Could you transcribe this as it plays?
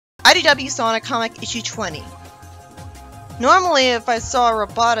IDW Sonic Comic Issue 20. Normally, if I saw a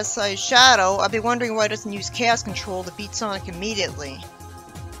roboticized Shadow, I'd be wondering why it doesn't use Chaos Control to beat Sonic immediately.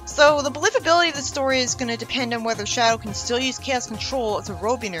 So, the believability of the story is going to depend on whether Shadow can still use Chaos Control as a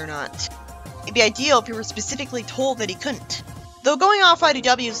Robian or not. It'd be ideal if he were specifically told that he couldn't. Though going off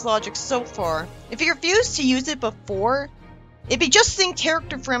IDW's logic so far, if he refused to use it before, it'd be just in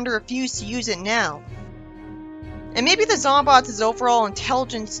character for him to refuse to use it now. And maybe the Zombots' overall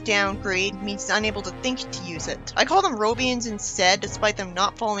intelligence downgrade means he's unable to think to use it. I call them Robians instead, despite them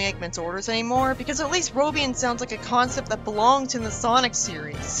not following Eggman's orders anymore, because at least Robian sounds like a concept that belongs in the Sonic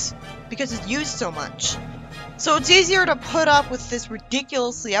series, because it's used so much. So it's easier to put up with this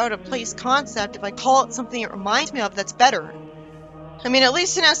ridiculously out-of-place concept if I call it something it reminds me of that's better. I mean, at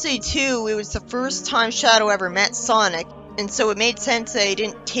least in SA2, it was the first time Shadow ever met Sonic, and so it made sense that he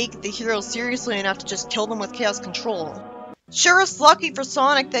didn't take the hero seriously enough to just kill them with Chaos Control. Sure, it's lucky for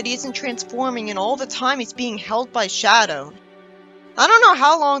Sonic that he isn't transforming and all the time he's being held by Shadow. I don't know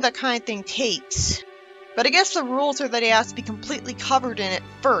how long that kind of thing takes, but I guess the rules are that he has to be completely covered in it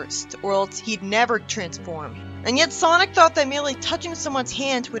first, or else he'd never transform. And yet Sonic thought that merely touching someone's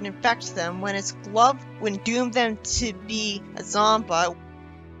hand would infect them, when his glove would doom them to be a Zombot.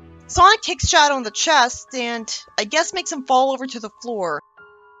 Sonic kicks Shadow in the chest, and I guess makes him fall over to the floor,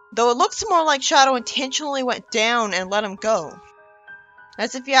 though it looks more like Shadow intentionally went down and let him go,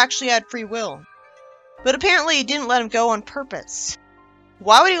 as if he actually had free will. But apparently he didn't let him go on purpose.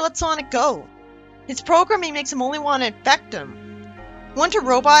 Why would he let Sonic go? His programming makes him only want to infect him. Wouldn't a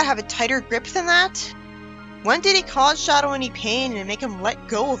robot have a tighter grip than that? When did he cause Shadow any pain and make him let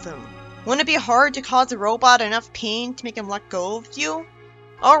go of him? Wouldn't it be hard to cause a robot enough pain to make him let go of you?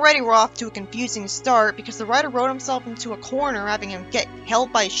 Already we're off to a confusing start because the writer wrote himself into a corner, having him get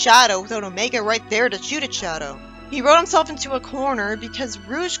held by Shadow without Omega right there to shoot at Shadow. He wrote himself into a corner because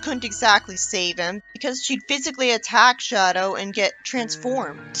Rouge couldn't exactly save him, because she'd physically attack Shadow and get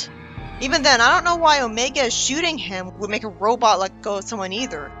transformed. Even then, I don't know why Omega shooting him would make a robot let go of someone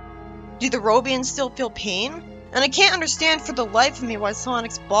either. Do the Robians still feel pain? And I can't understand for the life of me why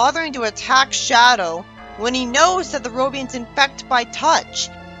Sonic's bothering to attack Shadow when he knows that the Robians infect by touch,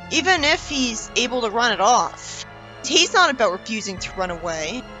 even if he's able to run it off. He's not about refusing to run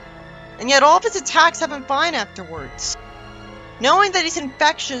away, and yet all of his attacks have him fine afterwards. Knowing that he's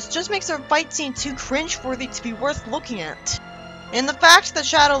infectious just makes our fight scene too cringe-worthy to be worth looking at. And the fact that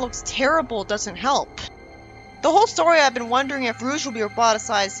Shadow looks terrible doesn't help. The whole story I've been wondering if Rouge will be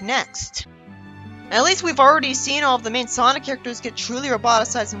roboticized next. At least we've already seen all of the main Sonic characters get truly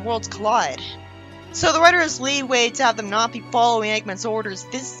roboticized in Worlds Collide. So the writer has leeway to have them not be following Eggman's orders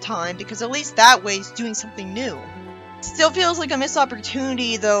this time, because at least that way he's doing something new. Still feels like a missed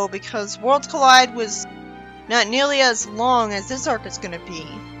opportunity though, because Worlds Collide was not nearly as long as this arc is gonna be.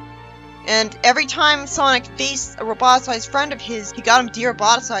 And every time Sonic faced a roboticized friend of his, he got him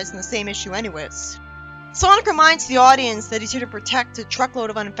de-roboticized in the same issue anyways. Sonic reminds the audience that he's here to protect a truckload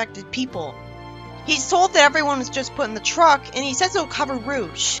of uninfected people. He's told that everyone was just put in the truck, and he says he'll cover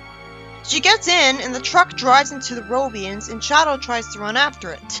Rouge. She gets in, and the truck drives into the Robians, and Shadow tries to run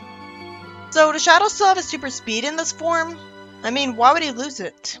after it. So, does Shadow still have his super speed in this form? I mean, why would he lose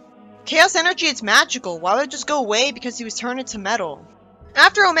it? Chaos energy is magical, why would it just go away because he was turned into metal?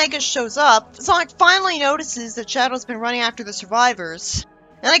 After Omega shows up, Sonic finally notices that Shadow's been running after the survivors.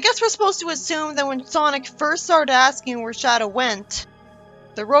 And I guess we're supposed to assume that when Sonic first started asking where Shadow went,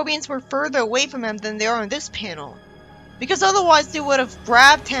 the Robians were further away from him than they are in this panel, because otherwise they would have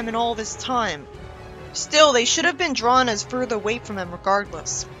grabbed him in all this time. Still, they should have been drawn as further away from him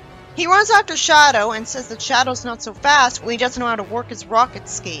regardless. He runs after Shadow and says that Shadow's not so fast when he doesn't know how to work his rocket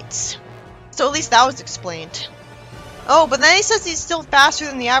skates. So at least that was explained. Oh, but then he says he's still faster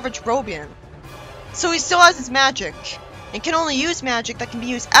than the average Robian. So he still has his magic, and can only use magic that can be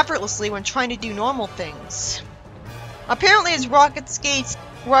used effortlessly when trying to do normal things. Apparently his rocket skates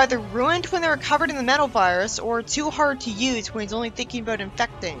were either ruined when they were covered in the metal virus, or too hard to use when he's only thinking about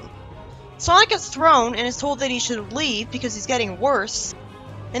infecting. Sonic is thrown and is told that he should leave because he's getting worse,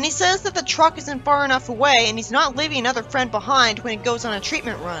 and he says that the truck isn't far enough away and he's not leaving another friend behind when he goes on a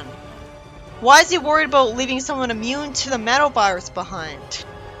treatment run. Why is he worried about leaving someone immune to the metal virus behind?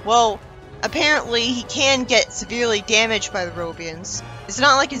 Well, apparently he can get severely damaged by the Robians. It's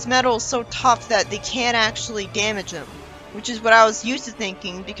not like his metal is so tough that they can't actually damage him, which is what I was used to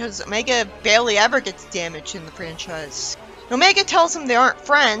thinking because Omega barely ever gets damaged in the franchise. Omega tells him they aren't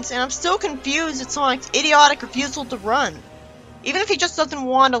friends, and I'm still confused at Sonic's idiotic refusal to run. Even if he just doesn't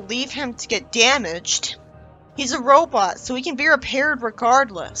want to leave him to get damaged, he's a robot, so he can be repaired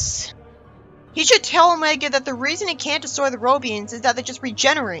regardless. He should tell Omega that the reason he can't destroy the Robians is that they just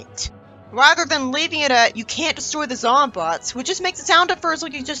regenerate, rather than leaving it at, you can't destroy the Zombots, which just makes it sound at first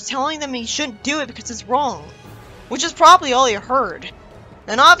like he's just telling them he shouldn't do it because it's wrong, which is probably all he heard.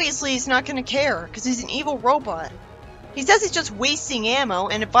 And obviously he's not gonna care, because he's an evil robot. He says he's just wasting ammo,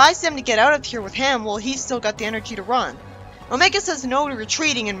 and advises them to get out of here with him while he's still got the energy to run. Omega says no to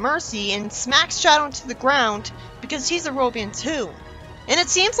retreating in mercy, and smacks Shadow into the ground, because he's a Robian too. And it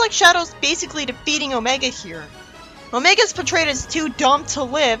seems like Shadow's basically defeating Omega here. Omega's portrayed as too dumb to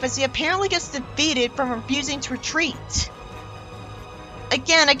live, as he apparently gets defeated from refusing to retreat.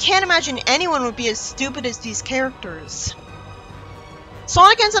 Again, I can't imagine anyone would be as stupid as these characters.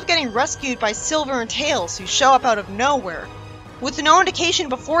 Sonic ends up getting rescued by Silver and Tails, who show up out of nowhere, with no indication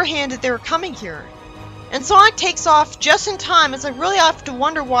beforehand that they were coming here. And Sonic takes off just in time, as I really have to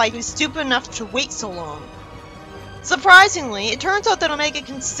wonder why he was stupid enough to wait so long. Surprisingly, it turns out that Omega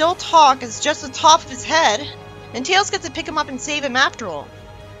can still talk as just the top of his head, and Tails gets to pick him up and save him after all.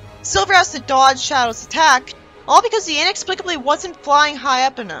 Silver has to dodge Shadow's attack, all because he inexplicably wasn't flying high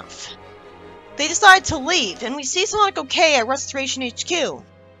up enough. They decide to leave, and we see Sonic okay at Restoration HQ.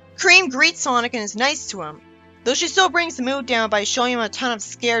 Cream greets Sonic and is nice to him, though she still brings the mood down by showing him a ton of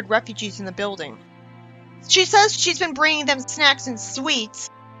scared refugees in the building. She says she's been bringing them snacks and sweets,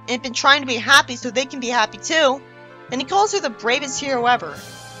 and been trying to be happy so they can be happy too, and he calls her the bravest hero ever.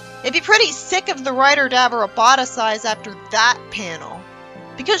 It'd be pretty sick of the writer to have her roboticize after that panel,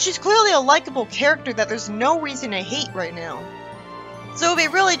 because she's clearly a likable character that there's no reason to hate right now. So it'd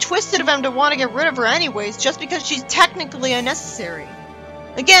be really twisted of him to want to get rid of her anyways, just because she's technically unnecessary.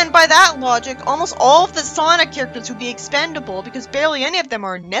 Again, by that logic, almost all of the Sonic characters would be expendable because barely any of them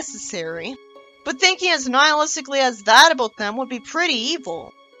are necessary. But thinking as nihilistically as that about them would be pretty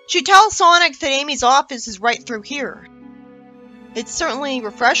evil. She tells Sonic that Amy's office is right through here. It's certainly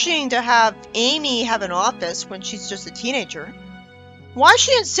refreshing to have Amy have an office when she's just a teenager. Why is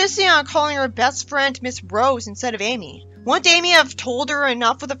she insisting on calling her best friend Miss Rose instead of Amy? Wouldn't Amy have told her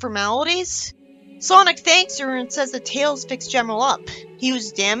enough of the formalities? Sonic thanks her and says that Tails fixed General up. He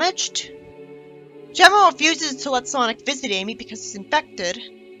was damaged? General refuses to let Sonic visit Amy because he's infected,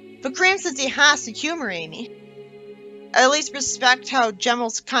 but Cream says he has to humor Amy. At least respect how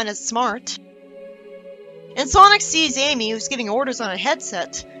General's kinda smart. And Sonic sees Amy, who's giving orders on a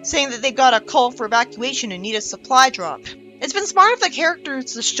headset, saying that they've got a call for evacuation and need a supply drop. It's been smart of the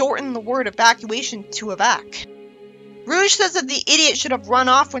characters to shorten the word evacuation to evac. Rouge says that the idiot should have run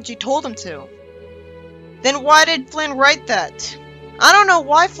off when she told him to. Then why did Flynn write that? I don't know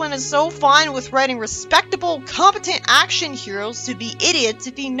why Flynn is so fine with writing respectable, competent action heroes to be idiots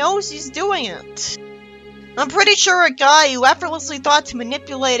if he knows he's doing it. I'm pretty sure a guy who effortlessly thought to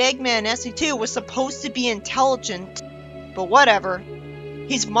manipulate Eggman and SE2 was supposed to be intelligent, but whatever.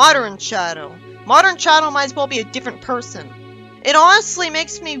 He's Modern Shadow. Modern Shadow might as well be a different person. It honestly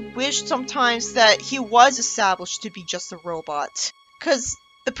makes me wish sometimes that he was established to be just a robot, cause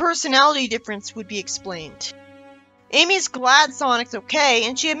the personality difference would be explained. Amy's glad Sonic's okay,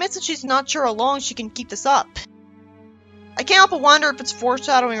 and she admits that she's not sure how long she can keep this up. I can't help but wonder if it's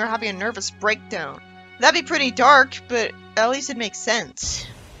foreshadowing her having a nervous breakdown. That'd be pretty dark, but at least it makes sense.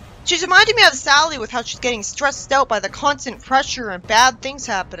 She's reminding me of Sally with how she's getting stressed out by the constant pressure and bad things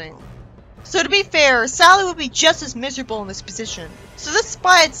happening. So to be fair, Sally would be just as miserable in this position. So this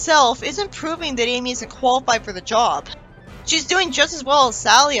by itself isn't proving that Amy isn't qualified for the job. She's doing just as well as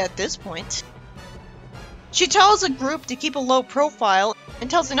Sally at this point. She tells a group to keep a low profile, and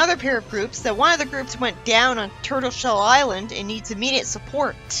tells another pair of groups that one of the groups went down on Turtle Shell Island and needs immediate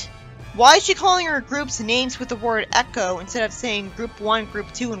support. Why is she calling her groups names with the word Echo instead of saying Group 1,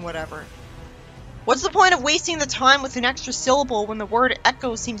 Group 2, and whatever? What's the point of wasting the time with an extra syllable when the word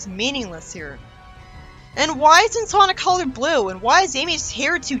Echo seems meaningless here? And why isn't Sonic colored blue, and why is Amy's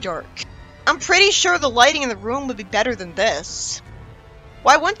hair too dark? I'm pretty sure the lighting in the room would be better than this.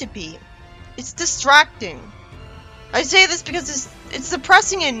 Why wouldn't it be? It's distracting. I say this because it's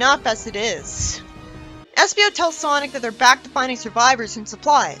depressing enough as it is. Espio tells Sonic that they're back to finding survivors and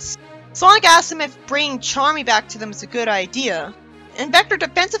supplies. Sonic asks him if bringing Charmy back to them is a good idea, and Vector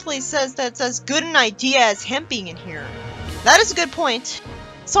defensively says that it's as good an idea as him being in here. That is a good point.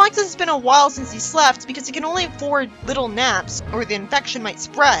 Sonic says it's been a while since he slept because he can only afford little naps, or the infection might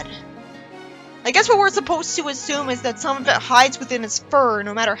spread. I guess what we're supposed to assume is that some of it hides within his fur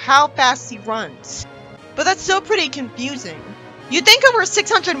no matter how fast he runs. But that's still pretty confusing. You'd think over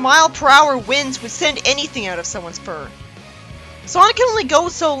 600-mile-per-hour winds would send anything out of someone's fur. Sonic can only go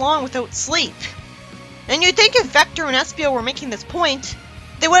so long without sleep. And you'd think if Vector and Espio were making this point,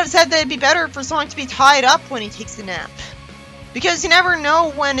 they would have said that it'd be better for Sonic to be tied up when he takes a nap. Because you never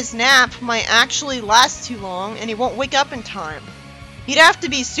know when his nap might actually last too long and he won't wake up in time. He'd have to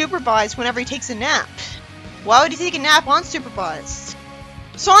be supervised whenever he takes a nap. Why would he take a nap unsupervised?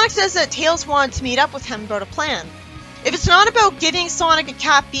 Sonic says that Tails wanted to meet up with him about a plan. If it's not about giving Sonic a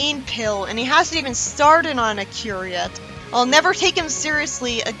caffeine pill and he hasn't even started on a cure yet, I'll never take him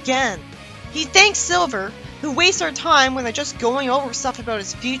seriously again. He thanks Silver, who wastes our time when they're just going over stuff about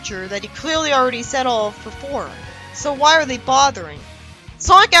his future that he clearly already said all before. So why are they bothering?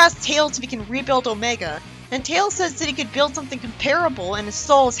 Sonic asks Tails if he can rebuild Omega, and Tails says that he could build something comparable and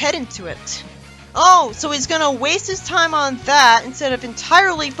install his head into it. Oh, so he's gonna waste his time on that instead of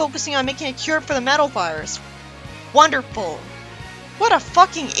entirely focusing on making a cure for the metal virus. Wonderful. What a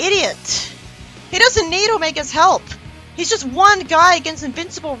fucking idiot. He doesn't need Omega's help. He's just one guy against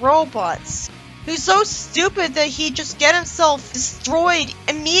invincible robots. Who's so stupid that he'd just get himself destroyed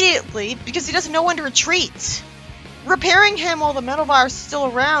immediately because he doesn't know when to retreat. Repairing him while the metal virus is still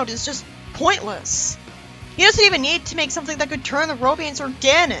around is just pointless. He doesn't even need to make something that could turn the Robians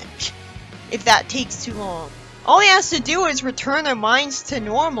organic, if that takes too long. All he has to do is return their minds to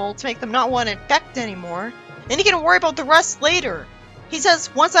normal to make them not want to infect anymore, and he can worry about the rest later. He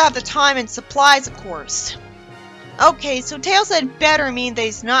says, once I have the time and supplies, of course. Okay, so Tails had better mean that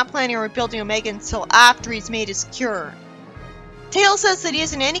he's not planning on rebuilding Omega until after he's made his cure. Tails says that he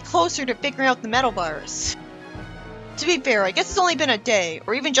isn't any closer to figuring out the metal virus. To be fair, I guess it's only been a day,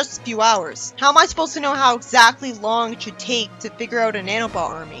 or even just a few hours. How am I supposed to know how exactly long it should take to figure out a nanobot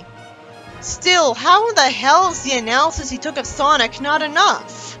army? Still, how in the hell is the analysis he took of Sonic not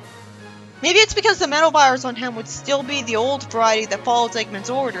enough? Maybe it's because the metal virus on him would still be the old variety that follows Eggman's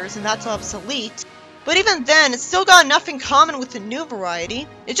orders, and that's obsolete. But even then, it's still got enough in common with the new variety.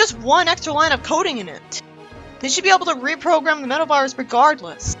 It's just one extra line of coding in it. They should be able to reprogram the metal virus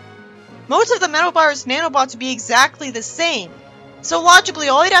regardless. Most of the metal virus nanobots would be exactly the same. So logically,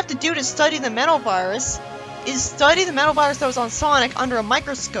 all he'd have to do to study the metal virus is study the metal virus that was on Sonic under a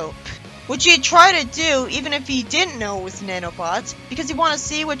microscope. Which he'd try to do even if he didn't know it was nanobots, because he'd want to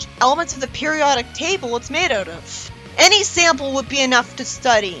see which elements of the periodic table it's made out of. Any sample would be enough to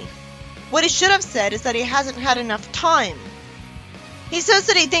study. What he should have said is that he hasn't had enough time. He says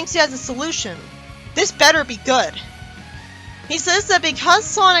that he thinks he has a solution. This better be good. He says that because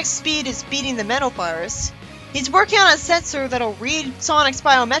Sonic's speed is beating the metal virus, he's working on a sensor that'll read Sonic's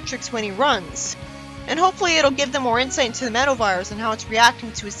biometrics when he runs. And hopefully it'll give them more insight into the metal virus and how it's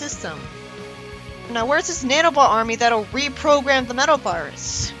reacting to his system. Now where's this nanobot army that'll reprogram the metal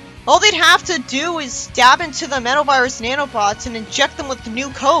virus? All they'd have to do is stab into the metal virus nanobots and inject them with new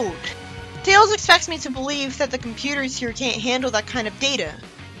code. Tails expects me to believe that the computers here can't handle that kind of data.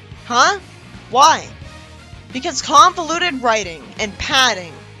 Huh? Why? Because convoluted writing and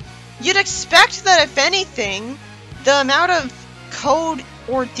padding. You'd expect that if anything, the amount of code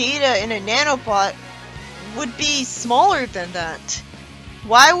or data in a nanobot would be smaller than that.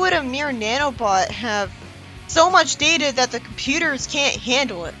 Why would a mere nanobot have so much data that the computers can't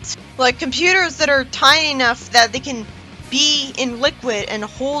handle it? Like computers that are tiny enough that they can be in liquid and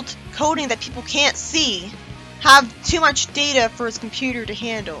hold coding that people can't see have too much data for his computer to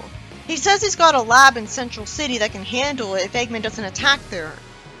handle. He says he's got a lab in Central City that can handle it if Eggman doesn't attack there.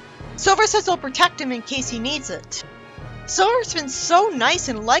 Silver says he'll protect him in case he needs it. Silver's been so nice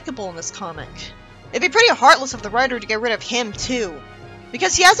and likable in this comic. It'd be pretty heartless of the writer to get rid of him too,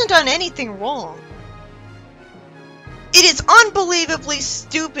 because he hasn't done anything wrong. It is unbelievably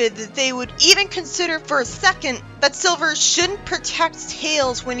stupid that they would even consider for a second that Silver shouldn't protect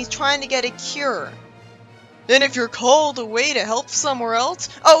Tails when he's trying to get a cure. Then if you're called away to help somewhere else,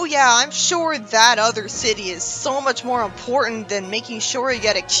 oh yeah, I'm sure that other city is so much more important than making sure you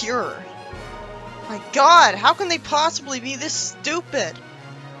get a cure. My god, how can they possibly be this stupid?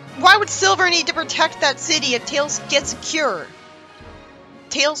 Why would Silver need to protect that city if Tails gets a cure?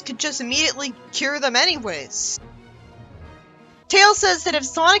 Tails could just immediately cure them anyways. Tails says that if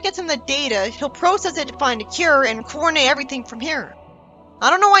Sonic gets him the data, he'll process it to find a cure and coordinate everything from here. I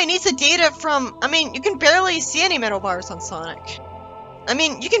don't know why he needs the data from... you can barely see any metal virus on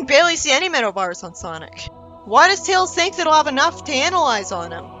Sonic. Why does Tails think that he'll have enough to analyze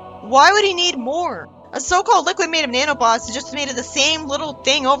on him? Why would he need more? A so-called liquid made of nanobots is just made of the same little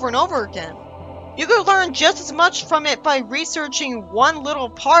thing over and over again. You could learn just as much from it by researching one little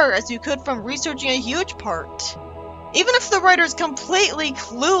part as you could from researching a huge part. Even if the writer is completely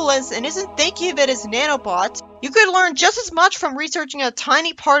clueless and isn't thinking of it as nanobots, you could learn just as much from researching a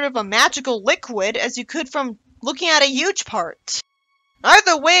tiny part of a magical liquid as you could from looking at a huge part.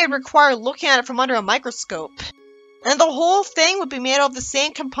 Either way, it would require looking at it from under a microscope. And the whole thing would be made of the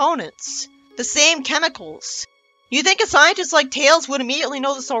same components, the same chemicals. You'd think a scientist like Tails would immediately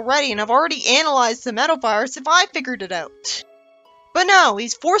know this already and have already analyzed the metavirus if I figured it out. But no,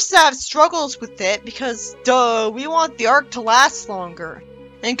 he's forced to have struggles with it because, duh, we want the arc to last longer.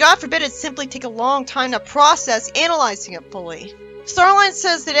 And God forbid it simply take a long time to process analyzing it fully. Starline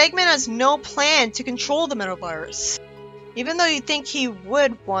says that Eggman has no plan to control the metavirus, even though you'd think he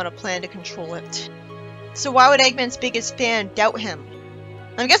would want a plan to control it. So why would Eggman's biggest fan doubt him?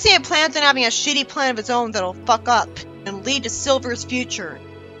 I'm guessing he plans on having a shitty plan of his own that'll fuck up and lead to Silver's future.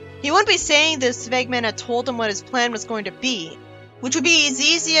 He wouldn't be saying this if Eggman had told him what his plan was going to be, which would be as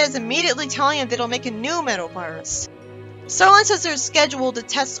easy as immediately telling him that he'll make a new metavirus. Starline says they're scheduled to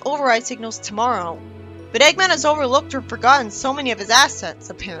test override signals tomorrow, but Eggman has overlooked or forgotten so many of his assets,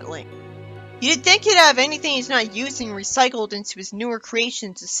 apparently. You'd think he'd have anything he's not using recycled into his newer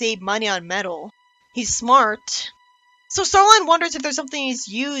creation to save money on metal. He's smart. So Starline wonders if there's something he's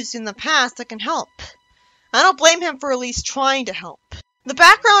used in the past that can help. I don't blame him for at least trying to help. The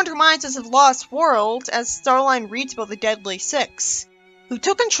background reminds us of Lost World as Starline reads about the Deadly Six, who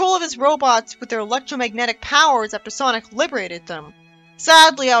took control of his robots with their electromagnetic powers after Sonic liberated them.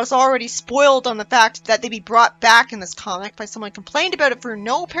 Sadly, I was already spoiled on the fact that they'd be brought back in this comic by someone who complained about it for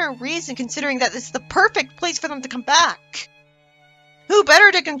no apparent reason, considering that this is the perfect place for them to come back. Who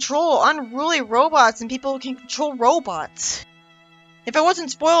better to control unruly robots than people who can control robots? If I wasn't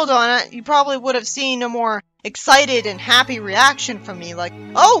spoiled on it, you probably would have seen a more excited and happy reaction from me, like,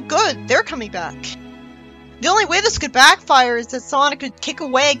 oh good, they're coming back. The only way this could backfire is that Sonic could kick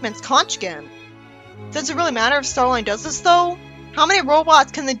away Eggman's conch again. Does it really matter if Starline does this though? How many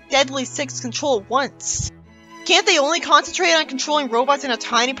robots can the Deadly Six control at once? Can't they only concentrate on controlling robots in a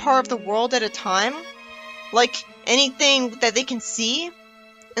tiny part of the world at a time? Like, anything that they can see?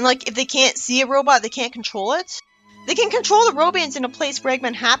 And like, if they can't see a robot, they can't control it? They can control the Robians in a place where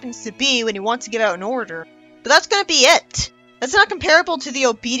Eggman happens to be when he wants to give out an order. But that's gonna be it. That's not comparable to the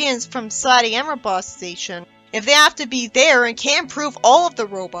obedience from Sadie and Roboticization, if they have to be there and can't improve all of the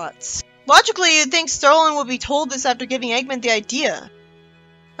robots. Logically, you'd think Starline would be told this after giving Eggman the idea.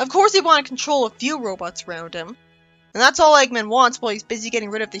 Of course he'd want to control a few robots around him, and that's all Eggman wants while he's busy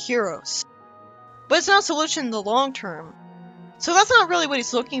getting rid of the heroes. But it's not a solution in the long term. So that's not really what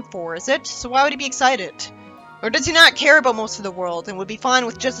he's looking for, is it? So why would he be excited? Or does he not care about most of the world and would be fine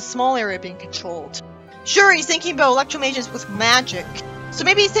with just a small area being controlled? Sure, he's thinking about electromages with magic, so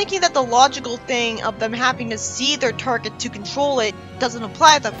maybe he's thinking that the logical thing of them having to see their target to control it doesn't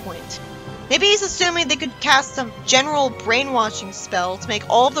apply at that point. Maybe he's assuming they could cast some general brainwashing spell to make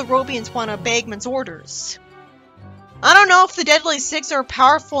all of the Robians want to obey Eggman's orders. I don't know if the Deadly Six are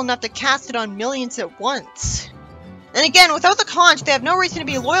powerful enough to cast it on millions at once. And again, without the conch, they have no reason to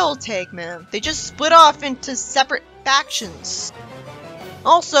be loyal to Eggman. They just split off into separate factions.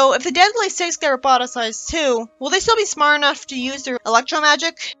 Also, if the Deadly Six get roboticized too, will they still be smart enough to use their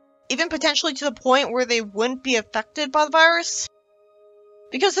electromagic? Even potentially to the point where they wouldn't be affected by the virus?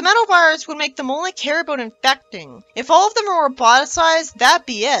 Because the metal virus would make them only care about infecting. If all of them are roboticized, that'd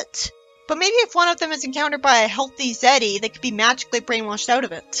be it. But maybe if one of them is encountered by a healthy Zeddy, they could be magically brainwashed out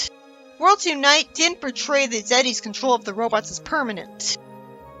of it. Worlds Unite didn't portray the Zeddy's control of the robots as permanent.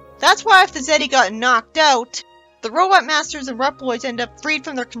 That's why if the Zeddy got knocked out, the Robot Masters and Reploids end up freed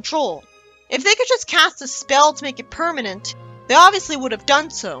from their control. If they could just cast a spell to make it permanent, they obviously would have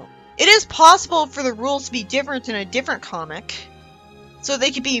done so. It is possible for the rules to be different in a different comic, so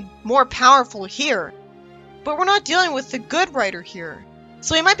they could be more powerful here. But we're not dealing with the good writer here.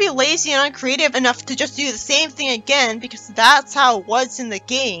 So he might be lazy and uncreative enough to just do the same thing again because that's how it was in the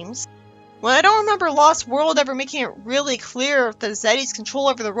games. Well, I don't remember Lost World ever making it really clear if the Zeddy's control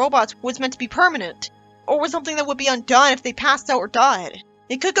over the robots was meant to be permanent, or was something that would be undone if they passed out or died.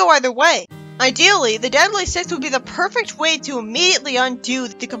 It could go either way. Ideally, the Deadly Six would be the perfect way to immediately undo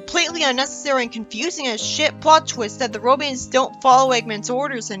the completely unnecessary and confusing as shit plot twist that the Robians don't follow Eggman's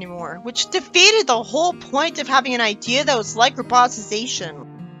orders anymore, which defeated the whole point of having an idea that was like roboticization.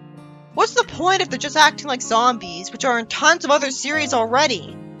 What's the point if they're just acting like zombies, which are in tons of other series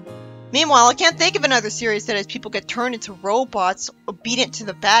already? Meanwhile, I can't think of another series that has people get turned into robots obedient to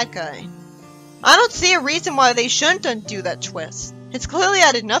the bad guy. I don't see a reason why they shouldn't undo that twist. It's clearly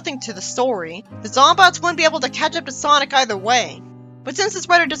added nothing to the story. The Zombots wouldn't be able to catch up to Sonic either way. But since this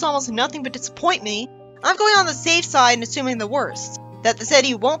writer does almost nothing but disappoint me, I'm going on the safe side and assuming the worst. That the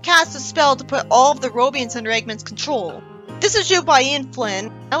Zeddy won't cast a spell to put all of the Robians under Eggman's control. This issue by Ian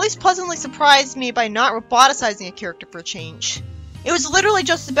Flynn at least pleasantly surprised me by not roboticizing a character for a change. It was literally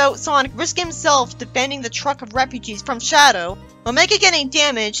just about Sonic risking himself defending the truck of refugees from Shadow, while Mega getting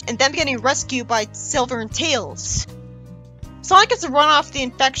damaged and them getting rescued by Silver and Tails. Sonic gets to run off the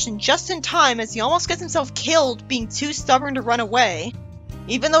infection just in time as he almost gets himself killed being too stubborn to run away,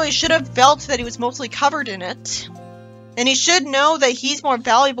 even though he should have felt that he was mostly covered in it. And he should know that he's more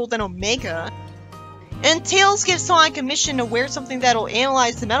valuable than Omega. And Tails gives Sonic a mission to wear something that'll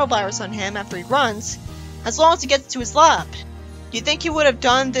analyze the metal virus on him after he runs, as long as he gets to his lab. Do you think he would have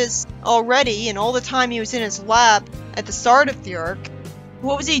done this already in all the time he was in his lab at the start of the arc?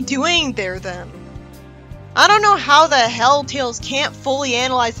 What was he doing there then? I don't know how the hell Tails can't fully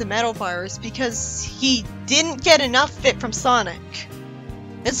analyze the metal virus because he didn't get enough of it from Sonic.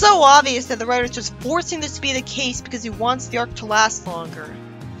 It's so obvious that the writer's just forcing this to be the case because he wants the arc to last longer.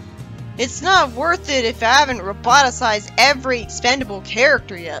 It's not worth it if I haven't roboticized every expendable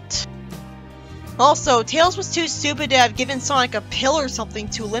character yet. Also, Tails was too stupid to have given Sonic a pill or something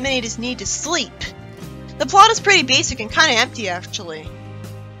to eliminate his need to sleep. The plot is pretty basic and kinda empty actually.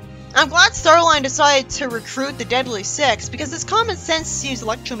 I'm glad Starline decided to recruit the Deadly Six because it's common sense to use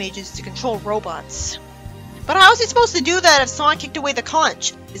electromages to control robots. But how is he supposed to do that if Sonic kicked away the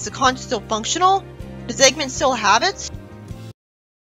conch? Is the conch still functional? Does Eggman still have it?